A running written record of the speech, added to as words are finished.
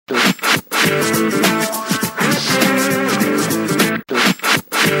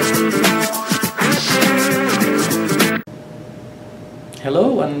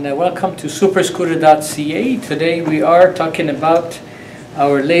Hello and welcome to Supascoota.ca. Today we are talking about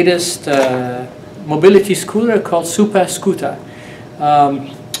our latest mobility scooter called Supascoota.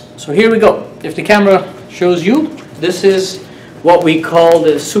 So here we go. If the camera shows you, this is what we call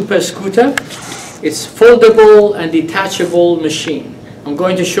the Supascoota. It's foldable and detachable machine. I'm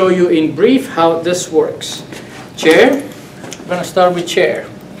going to show you in brief how this works. Chair. I'm going to start with chair.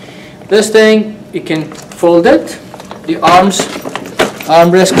 This thing, you can fold it. The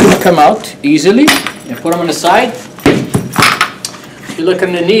armrest could come out easily. You put them on the side. If you look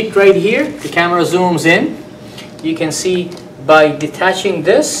underneath right here, the camera zooms in. You can see by detaching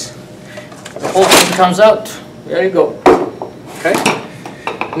this, the whole thing comes out. There you go. Okay.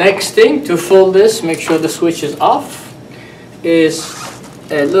 Next thing, to fold this, make sure the switch is off, is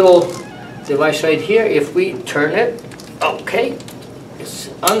a little device right here. If we turn it, okay, just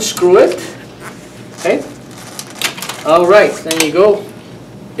unscrew it. Okay. All right, then you go.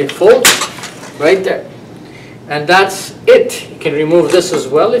 It folds right there, and that's it. You can remove this as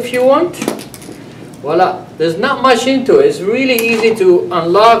well if you want. Voila, there's not much into it. It's really easy to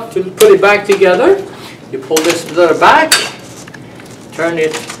unlock, to put it back together. You pull this leather back, turn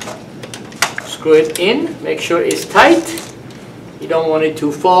it, screw it in, make sure it's tight. You don't want it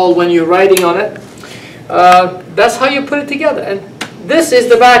to fall when you're riding on it. That's how you put it together. And this is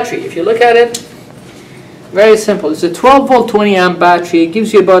the battery. If you look at it, very simple. It's a 12 volt 20 amp battery. It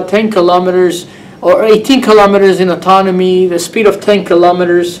gives you about 10 kilometers or 18 kilometers in autonomy, the speed of 10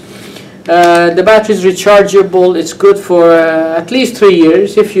 kilometers. The battery is rechargeable. It's good for at least 3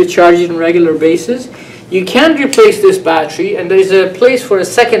 years if you charge it on a regular basis. You can replace this battery, and there is a place for a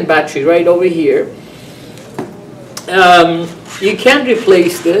second battery right over here. You can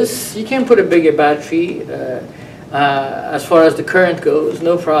replace this. You can put a bigger battery as far as the current goes,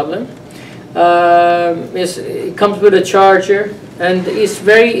 no problem. It comes with a charger, and it's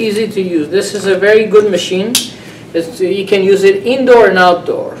very easy to use. This is a very good machine. You can use it indoor and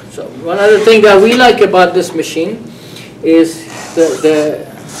outdoor. So one other thing that we like about this machine is the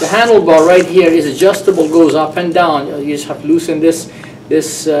handlebar right here is adjustable, goes up and down. You just have to loosen this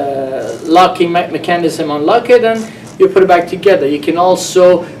locking mechanism, unlock it, and you put it back together. You can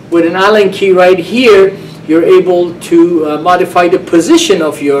also, with an Allen key right here, you're able to modify the position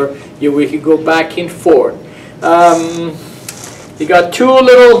of your we can go back and forth. You got two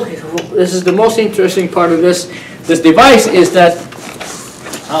little, this is the most interesting part of this device, is that,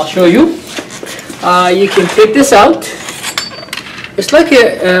 I'll show you. You can take this out. It's like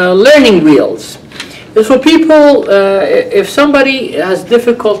a learning wheels. It's for people, if somebody has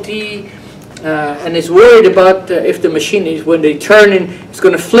difficulty and is worried about if the machine is, when they turn in, it's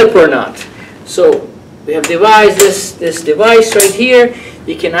going to flip or not. So we have devised this device right here.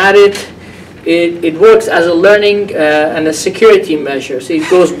 You can add it. It works as a learning and a security measure. So it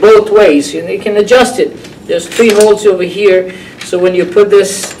goes both ways, and you can adjust it. There's 3 holes over here. So when you put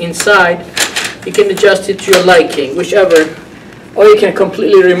this inside, you can adjust it to your liking, whichever. Or you can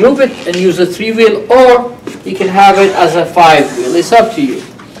completely remove it and use a 3-wheel, or you can have it as a 5-wheel. It's up to you.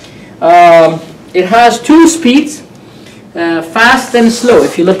 It has 2 speeds, fast and slow.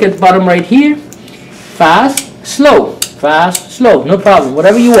 If you look at the bottom right here, fast, slow, no problem,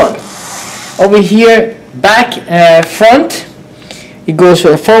 whatever you want. Over here, back, front, it goes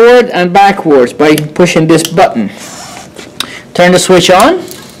forward and backwards by pushing this button. Turn the switch on,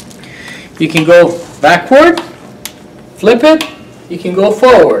 you can go backward, flip it, you can go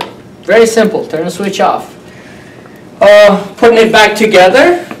forward. Very simple. Turn the switch off. Putting it back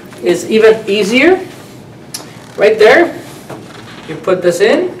together is even easier. Right there, you put this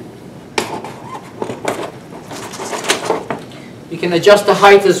in. You can adjust the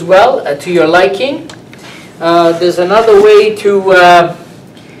height as well to your liking. There's another way to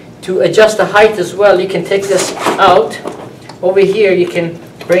adjust the height as well. You can take this out. Over here, you can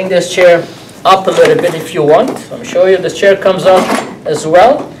bring this chair up a little bit if you want. So I'll show you. This chair comes up as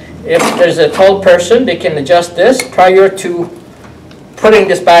well. If there's a tall person, they can adjust this prior to putting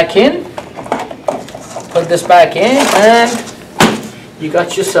this back in. Put this back in, and you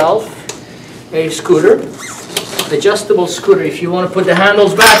got yourself a scooter. Adjustable scooter. If you want to put the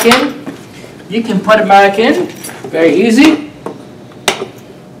handles back in, you can put it back in. Very easy.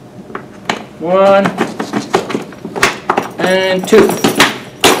 1 and 2.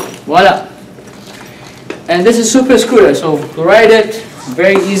 Voila. And this is Supascoota, so to ride it,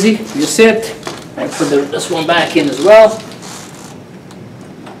 very easy. You sit. I put this one back in as well.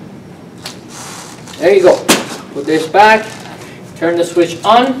 There you go. Put this back. Turn the switch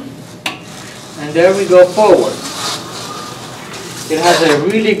on. and there we go forward. It has a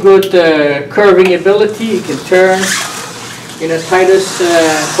really good curving ability. You can turn in the tightest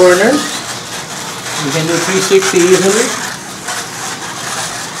corners. You can do 360 easily.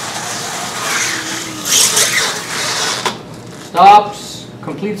 Stops,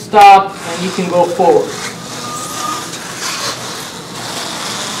 complete stop, and you can go forward.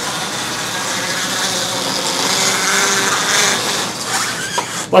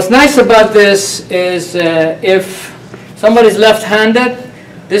 What's nice about this is if somebody's left-handed,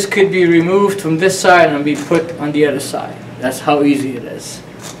 this could be removed from this side and be put on the other side. That's how easy it is.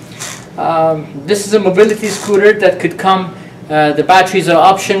 This is a mobility scooter that could come, the batteries are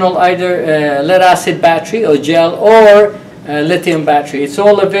optional, either lead-acid battery or gel or lithium battery. It's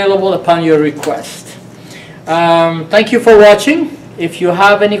all available upon your request. Thank you for watching. If you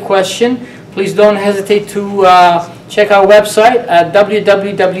have any question, please don't hesitate to check our website at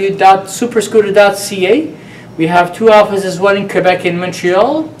www.supascoota.ca. We have 2 offices, one in Quebec and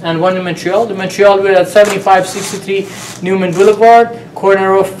Montreal, and one in Montreal. The Montreal, we're at 7563 Newman Boulevard,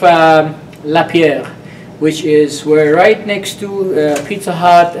 corner of Lapierre, which is we're right next to Pizza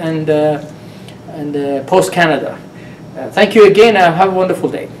Hut and Post Canada. Thank you again, and have a wonderful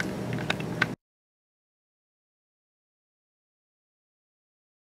day.